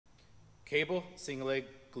cable, single leg,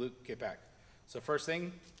 glute, kickback. So first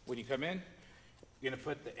thing, when you come in, you're gonna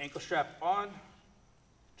put the ankle strap on,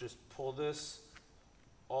 just pull this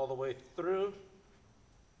all the way through.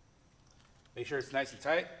 Make sure it's nice and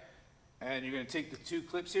tight. And you're gonna take the two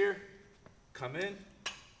clips here, come in,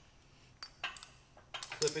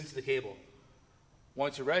 clip into the cable.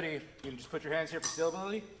 Once you're ready, you can just put your hands here for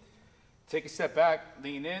stability. Take a step back,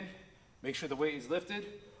 lean in, make sure the weight is lifted.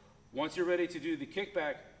 Once you're ready to do the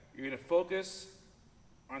kickback, you're gonna focus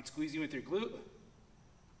on squeezing with your glute,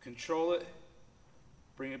 control it,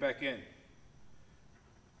 bring it back in.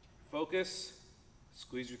 Focus,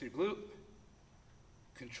 squeeze with your glute,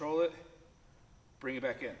 control it, bring it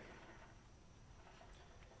back in.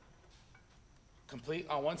 Complete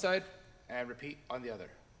on one side and repeat on the other.